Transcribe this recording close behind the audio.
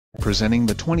Presenting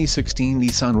the 2016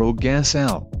 Nissan Rogue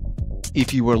SL.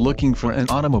 If you are looking for an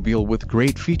automobile with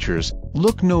great features,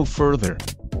 look no further.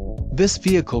 This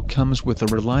vehicle comes with a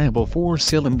reliable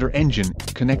 4-cylinder engine,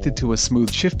 connected to a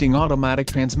smooth shifting automatic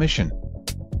transmission.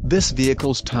 This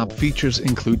vehicle's top features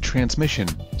include transmission,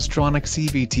 Xtronic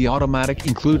CVT automatic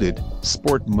included,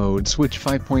 sport mode switch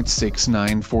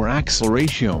 5.694 axle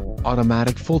ratio,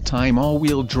 automatic full-time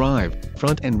all-wheel drive,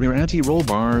 front and rear anti-roll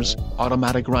bars,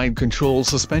 automatic ride control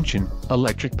suspension,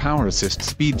 electric power assist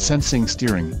speed sensing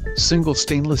steering, single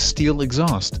stainless steel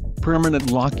exhaust,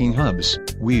 permanent locking hubs,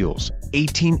 wheels,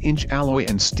 18-inch alloy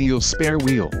and steel spare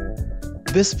wheel.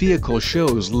 This vehicle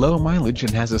shows low mileage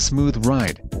and has a smooth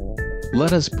ride.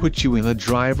 Let us put you in the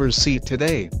driver's seat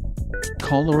today.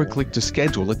 Call or click to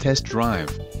schedule a test drive.